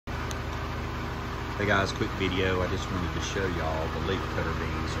Hey guys, quick video. I just wanted to show y'all the leaf cutter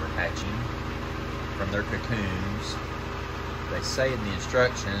bees are hatching from their cocoons. They say in the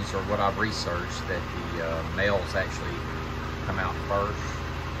instructions, or what I've researched, that the males actually come out first.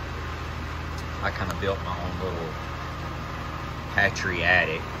 I kind of built my own little hatchery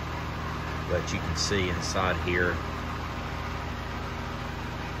attic, but you can see inside here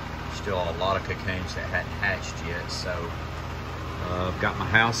still a lot of cocoons that hadn't hatched yet. So I've got my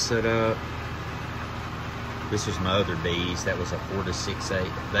house set up. This was my other bees. That was a 4 to 6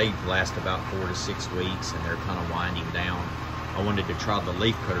 8. They last about 4 to 6 weeks, and they're kind of winding down. I wanted to try the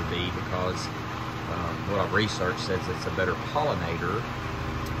leaf cutter bee because what I've researched says it's a better pollinator,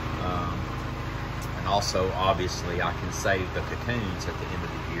 and also obviously I can save the cocoons at the end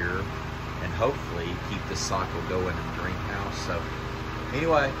of the year and hopefully keep this cycle going in the greenhouse. So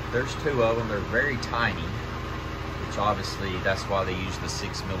anyway, there's 2 of them. They're very tiny, which obviously that's why they use the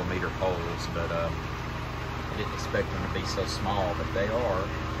 6mm poles, but I didn't expect them to be so small, but they are.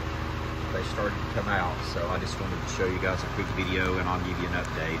 They started to come out, so I just wanted to show you guys a quick video, and I'll give you an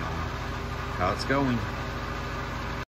update on how it's going.